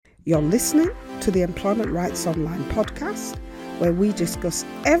You're listening to the Employment Rights Online podcast, where we discuss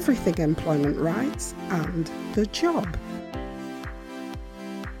everything employment rights and the job.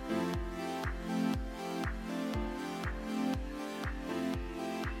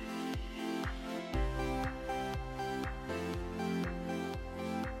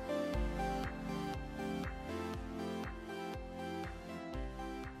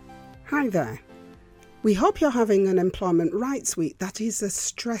 Hi there. We hope you're having an employment rights week that is as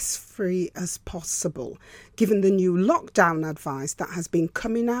stress-free as possible, given the new lockdown advice that has been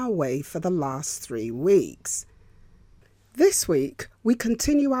coming our way for the last 3 weeks. This week, we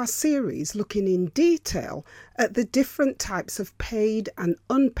continue our series looking in detail at the different types of paid and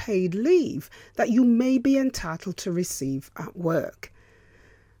unpaid leave that you may be entitled to receive at work.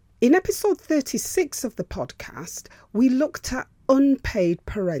 In episode 36 of the podcast, we looked at unpaid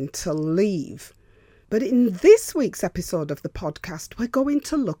parental leave. But in this week's episode of the podcast, we're going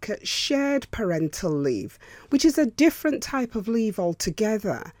to look at shared parental leave, which is a different type of leave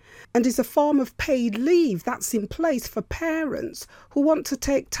altogether and is a form of paid leave that's in place for parents who want to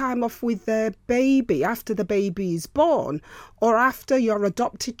take time off with their baby after the baby is born or after your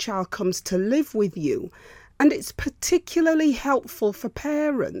adopted child comes to live with you. And it's particularly helpful for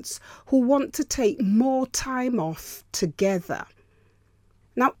parents who want to take more time off together.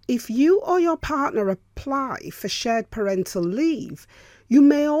 Now, if you or your partner apply for shared parental leave, you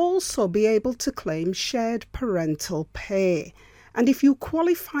may also be able to claim shared parental pay. And if you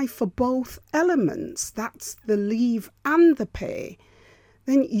qualify for both elements, that's the leave and the pay,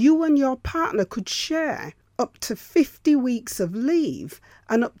 then you and your partner could share up to 50 weeks of leave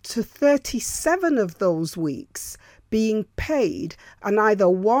and up to 37 of those weeks being paid and either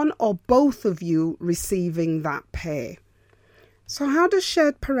one or both of you receiving that pay. So how does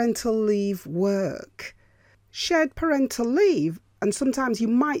shared parental leave work? Shared parental leave, and sometimes you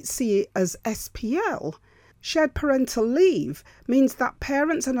might see it as SPL, shared parental leave means that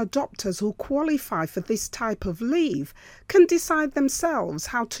parents and adopters who qualify for this type of leave can decide themselves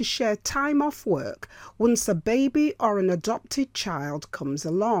how to share time off work once a baby or an adopted child comes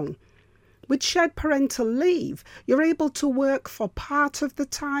along. With shared parental leave, you're able to work for part of the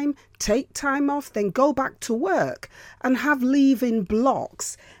time, take time off, then go back to work and have leave in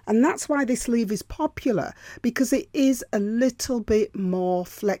blocks. And that's why this leave is popular, because it is a little bit more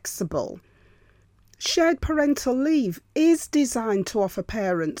flexible. Shared parental leave is designed to offer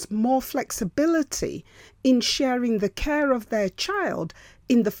parents more flexibility in sharing the care of their child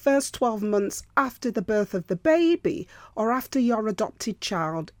in the first 12 months after the birth of the baby or after your adopted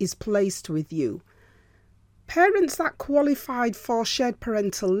child is placed with you. Parents that qualified for shared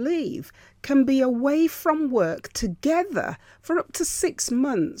parental leave can be away from work together for up to 6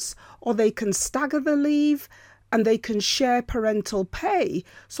 months, or they can stagger the leave and they can share parental pay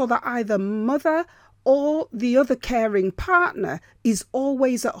so that either mother or the other caring partner is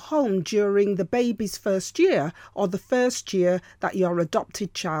always at home during the baby's first year or the first year that your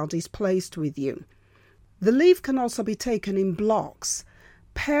adopted child is placed with you. The leave can also be taken in blocks.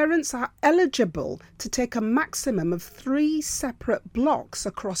 Parents are eligible to take a maximum of 3 separate blocks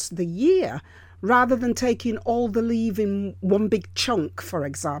across the year rather than taking all the leave in one big chunk, for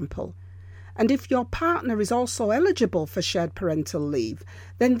example. And if your partner is also eligible for shared parental leave,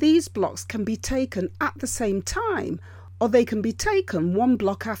 then these blocks can be taken at the same time, or they can be taken one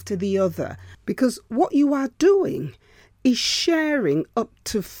block after the other, because what you are doing is sharing up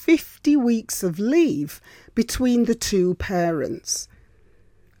to 50 weeks of leave between the two parents.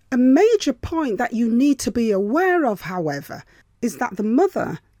 A major point that you need to be aware of, however, is that the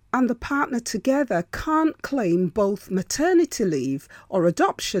mother and the partner together can't claim both maternity leave or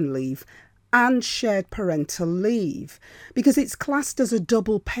adoption leave and shared parental leave because it's classed as a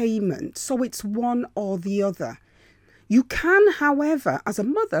double payment, so it's one or the other. You can, however, as a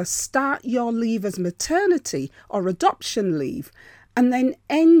mother, start your leave as maternity or adoption leave and then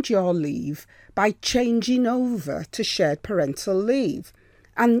end your leave by changing over to shared parental leave.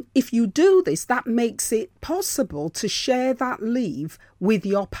 And if you do this, that makes it possible to share that leave with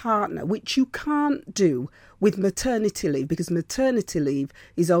your partner, which you can't do with maternity leave because maternity leave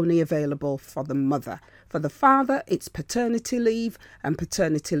is only available for the mother. For the father, it's paternity leave, and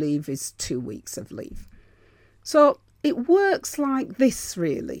paternity leave is 2 weeks of leave. So it works like this,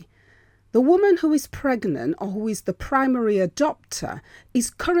 really. The woman who is pregnant or who is the primary adopter is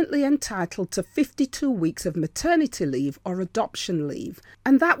currently entitled to 52 weeks of maternity leave or adoption leave,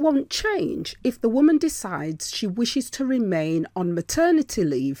 and that won't change if the woman decides she wishes to remain on maternity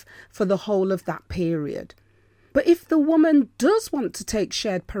leave for the whole of that period. But if the woman does want to take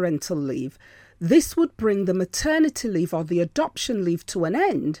shared parental leave, This would bring the maternity leave or the adoption leave to an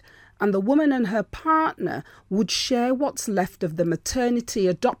end, and the woman and her partner would share what's left of the maternity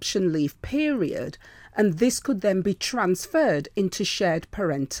adoption leave period, and this could then be transferred into shared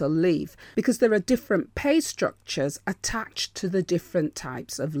parental leave because there are different pay structures attached to the different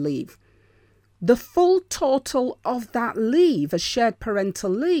types of leave. The full total of that leave, as shared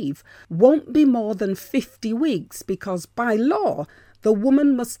parental leave, won't be more than 50 weeks because by law, the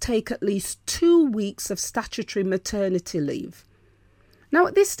woman must take at least 2 weeks of statutory maternity leave. Now,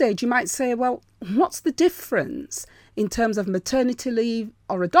 at this stage, you might say, well, what's the difference in terms of maternity leave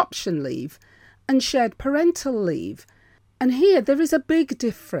or adoption leave and shared parental leave? And here there is a big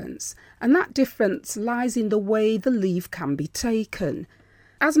difference, and that difference lies in the way the leave can be taken.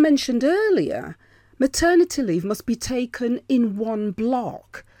 As mentioned earlier, maternity leave must be taken in one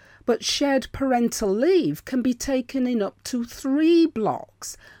block, but shared parental leave can be taken in up to 3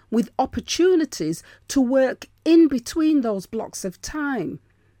 blocks, with opportunities to work in between those blocks of time.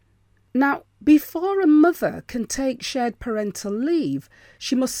 Now, before a mother can take shared parental leave,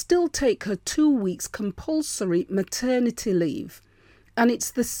 she must still take her 2 weeks compulsory maternity leave. And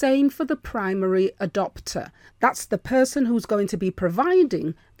it's the same for the primary adopter. That's the person who's going to be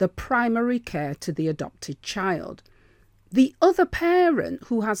providing the primary care to the adopted child. The other parent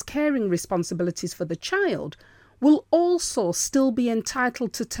who has caring responsibilities for the child will also still be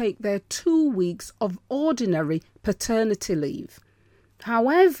entitled to take their 2 weeks of ordinary paternity leave.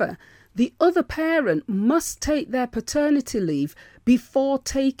 However, the other parent must take their paternity leave before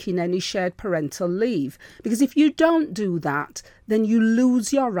taking any shared parental leave, because if you don't do that, then you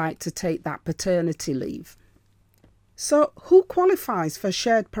lose your right to take that paternity leave. So, who qualifies for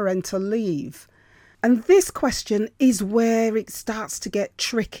shared parental leave? And this question is where it starts to get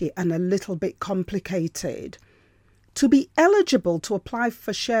tricky and a little bit complicated. To be eligible to apply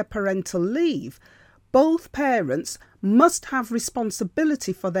for shared parental leave, both parents must have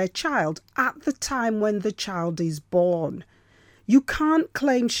responsibility for their child at the time when the child is born. You can't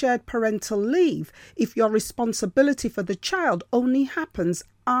claim shared parental leave if your responsibility for the child only happens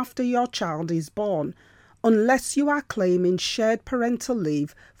after your child is born, unless you are claiming shared parental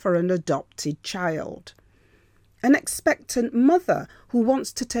leave for an adopted child. An expectant mother who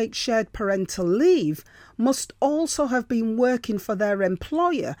wants to take shared parental leave must also have been working for their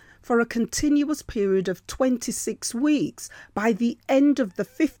employer for a continuous period of 26 weeks by the end of the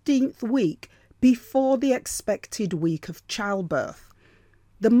 15th week before the expected week of childbirth.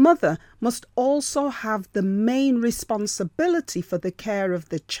 The mother must also have the main responsibility for the care of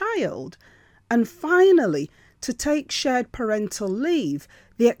the child. And finally, to take shared parental leave,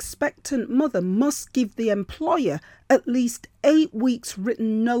 the expectant mother must give the employer at least 8 weeks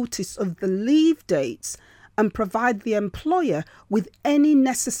written notice of the leave dates and provide the employer with any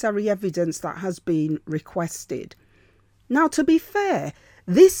necessary evidence that has been requested. Now, to be fair,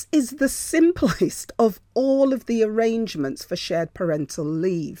 this is the simplest of all of the arrangements for shared parental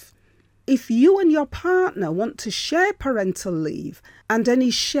leave. If you and your partner want to share parental leave and any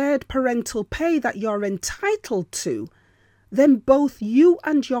shared parental pay that you're entitled to, then both you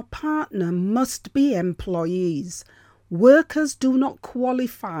and your partner must be employees. Workers do not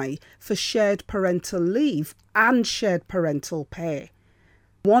qualify for shared parental leave and shared parental pay.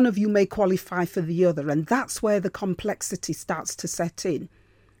 One of you may qualify for the other, and that's where the complexity starts to set in.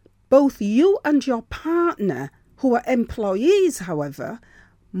 Both you and your partner, who are employees, however,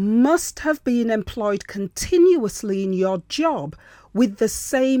 must have been employed continuously in your job with the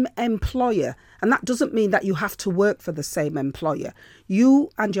same employer. And that doesn't mean that you have to work for the same employer. You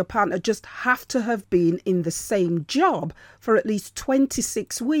and your partner just have to have been in the same job for at least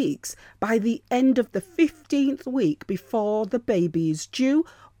 26 weeks by the end of the 15th week before the baby is due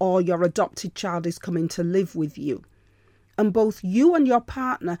or your adopted child is coming to live with you. And both you and your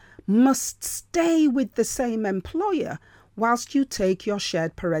partner must stay with the same employer whilst you take your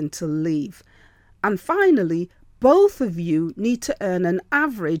shared parental leave. And finally, both of you need to earn an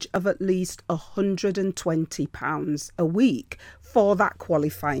average of at least £120 a week for that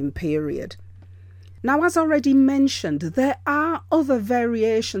qualifying period. Now, as already mentioned, there are other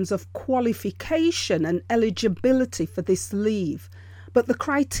variations of qualification and eligibility for this leave, but the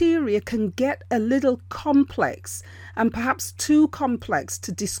criteria can get a little complex and perhaps too complex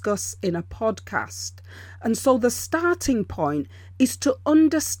to discuss in a podcast. And so the starting point is to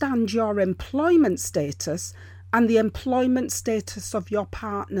understand your employment status and the employment status of your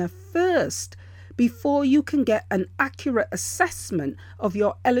partner first, before you can get an accurate assessment of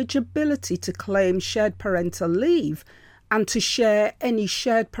your eligibility to claim shared parental leave and to share any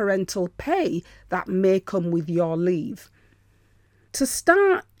shared parental pay that may come with your leave. To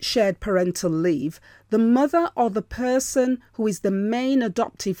start shared parental leave, the mother or the person who is the main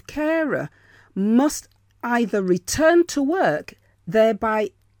adoptive carer must either return to work,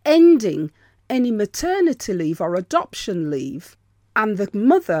 thereby ending any maternity leave or adoption leave, and the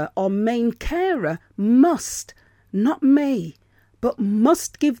mother or main carer must, not may, but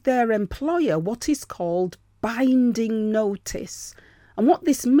must give their employer what is called binding notice. And what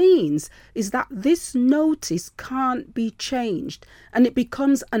this means is that this notice can't be changed and it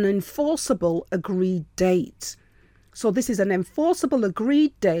becomes an enforceable agreed date. So this is an enforceable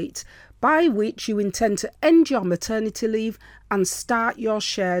agreed date by which you intend to end your maternity leave and start your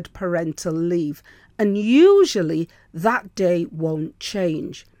shared parental leave. And usually that day won't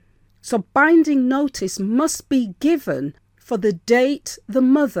change. So binding notice must be given for the date the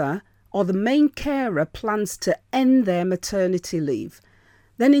mother or the main carer plans to end their maternity leave.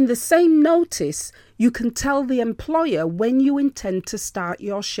 Then in the same notice, you can tell the employer when you intend to start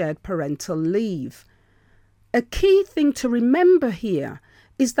your shared parental leave. A key thing to remember here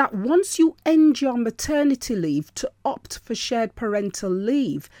is that once you end your maternity leave to opt for shared parental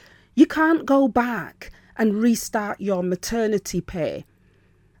leave, you can't go back and restart your maternity pay.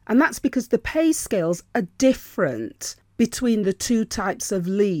 And that's because the pay scales are different between the two types of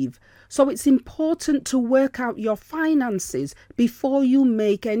leave. So it's important to work out your finances before you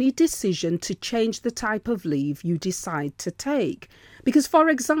make any decision to change the type of leave you decide to take. Because, for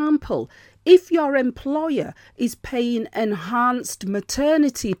example, if your employer is paying enhanced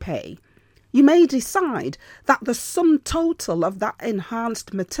maternity pay, you may decide that the sum total of that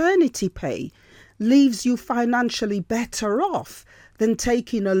enhanced maternity pay leaves you financially better off than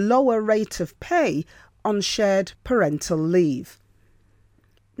taking a lower rate of pay on shared parental leave.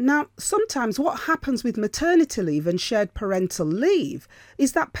 Now, sometimes what happens with maternity leave and shared parental leave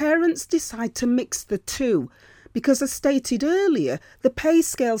is that parents decide to mix the two because, as stated earlier, the pay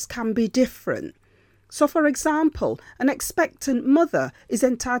scales can be different. So, for example, an expectant mother is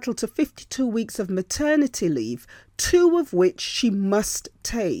entitled to 52 weeks of maternity leave, 2 of which she must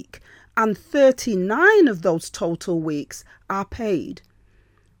take, and 39 of those total weeks are paid.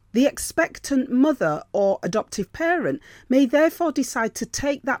 The expectant mother or adoptive parent may therefore decide to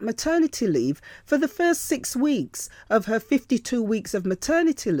take that maternity leave for the first 6 weeks of her 52 weeks of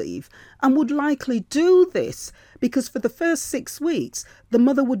maternity leave, and would likely do this because for the first 6 weeks, the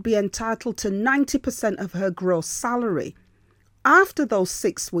mother would be entitled to 90% of her gross salary. After those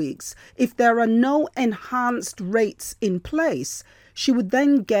 6 weeks, if there are no enhanced rates in place, she would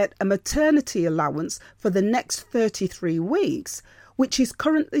then get a maternity allowance for the next 33 weeks, which is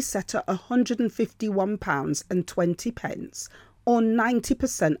currently set at £151.20, or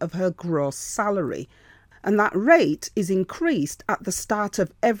 90% of her gross salary. And that rate is increased at the start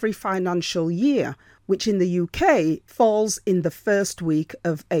of every financial year, which in the UK falls in the first week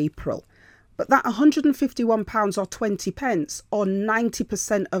of April. But that £151 or 20, or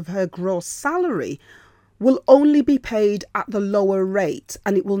 90% of her gross salary, will only be paid at the lower rate,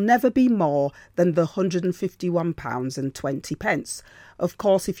 and it will never be more than the £151.20. Of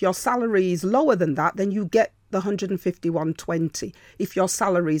course, if your salary is lower than that, then you get the £151.20. If your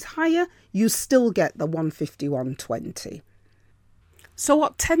salary is higher, you still get the £151.20. So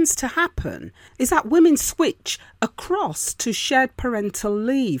what tends to happen is that women switch across to shared parental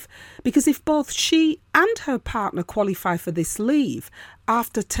leave, because if both she and her partner qualify for this leave,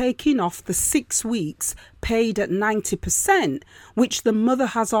 after taking off the 6 weeks paid at 90%, which the mother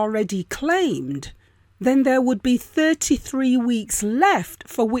has already claimed, then there would be 33 weeks left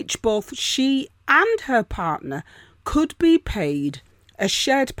for which both she and her partner could be paid a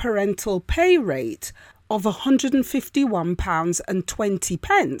shared parental pay rate of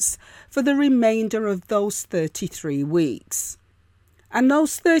 £151.20 for the remainder of those 33 weeks. And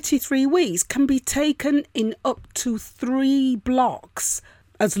those 33 weeks can be taken in up to 3 blocks,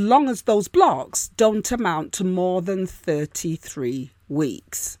 as long as those blocks don't amount to more than 33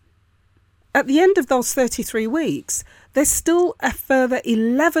 weeks. At the end of those 33 weeks, there's still a further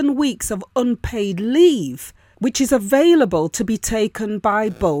 11 weeks of unpaid leave, which is available to be taken by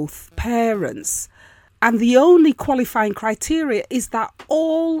both parents. And the only qualifying criteria is that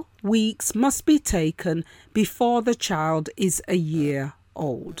all weeks must be taken before the child is a year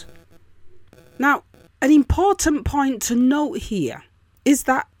old. Now, an important point to note here is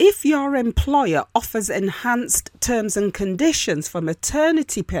that if your employer offers enhanced terms and conditions for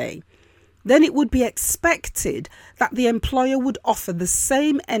maternity pay, then it would be expected that the employer would offer the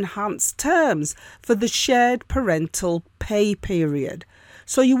same enhanced terms for the shared parental pay period.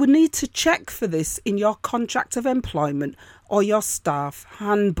 So you would need to check for this in your contract of employment or your staff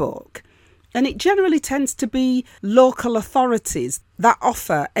handbook. And it generally tends to be local authorities that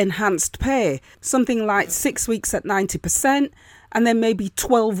offer enhanced pay, something like 6 weeks at 90% and then maybe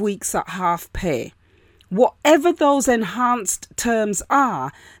 12 weeks at half pay. Whatever those enhanced terms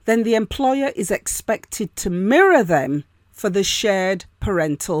are, then the employer is expected to mirror them for the shared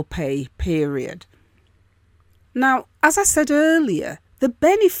parental pay period. Now, as I said earlier, the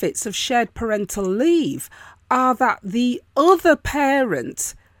benefits of shared parental leave are that the other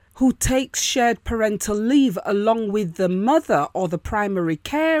parent who takes shared parental leave along with the mother or the primary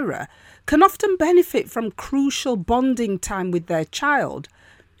carer can often benefit from crucial bonding time with their child.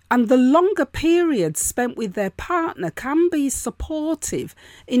 And the longer periods spent with their partner can be supportive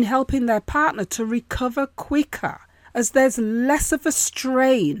in helping their partner to recover quicker, as there's less of a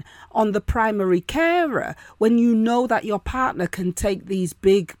strain on the primary carer when you know that your partner can take these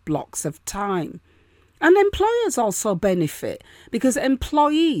big blocks of time. And employers also benefit because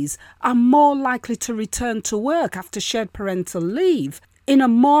employees are more likely to return to work after shared parental leave in a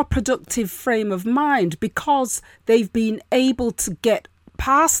more productive frame of mind because they've been able to get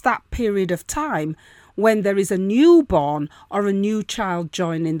past that period of time when there is a newborn or a new child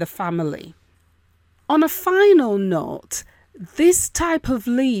joining the family. On a final note, this type of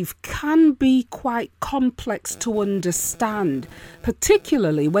leave can be quite complex to understand,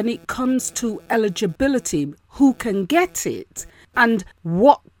 particularly when it comes to eligibility, who can get it, and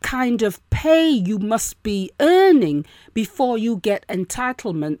what kind of pay you must be earning before you get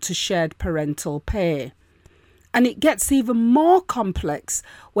entitlement to shared parental pay. And it gets even more complex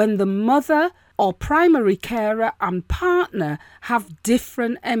when the mother or primary carer and partner have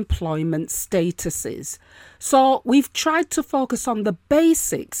different employment statuses. So we've tried to focus on the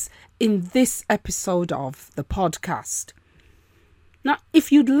basics in this episode of the podcast. Now,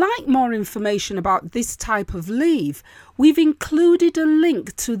 if you'd like more information about this type of leave, we've included a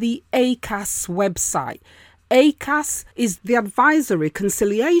link to the ACAS website. ACAS is the Advisory,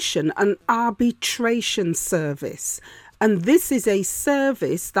 Conciliation and Arbitration Service. And this is a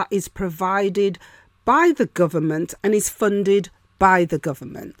service that is provided by the government and is funded by the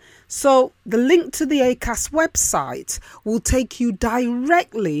government. So the link to the ACAS website will take you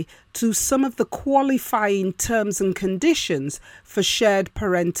directly to some of the qualifying terms and conditions for shared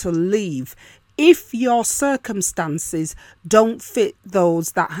parental leave if your circumstances don't fit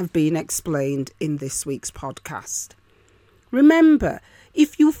those that have been explained in this week's podcast. Remember,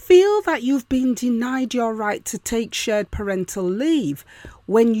 if you feel that you've been denied your right to take shared parental leave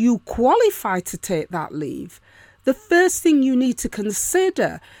when you qualify to take that leave, the first thing you need to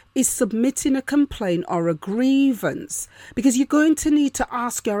consider is submitting a complaint or a grievance, because you're going to need to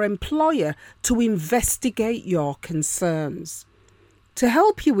ask your employer to investigate your concerns. To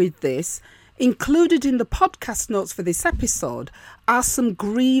help you with this, included in the podcast notes for this episode are some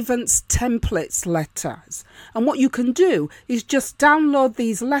grievance templates letters. And what you can do is just download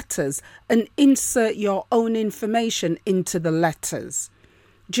these letters and insert your own information into the letters.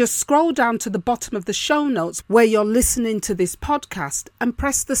 Just scroll down to the bottom of the show notes where you're listening to this podcast and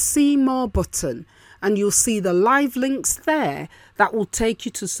press the See More button, and you'll see the live links there that will take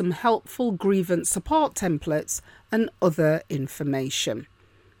you to some helpful grievance support templates and other information.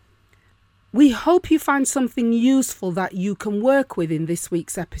 We hope you find something useful that you can work with in this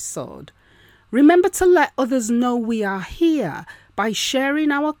week's episode. Remember to let others know we are here by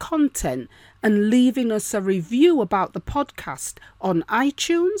sharing our content and leaving us a review about the podcast on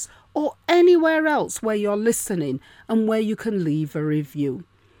iTunes or anywhere else where you're listening and where you can leave a review.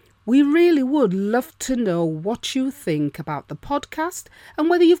 We really would love to know what you think about the podcast and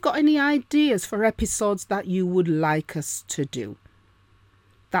whether you've got any ideas for episodes that you would like us to do.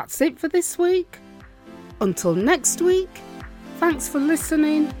 That's it for this week. Until next week, thanks for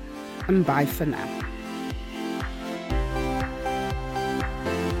listening and bye for now.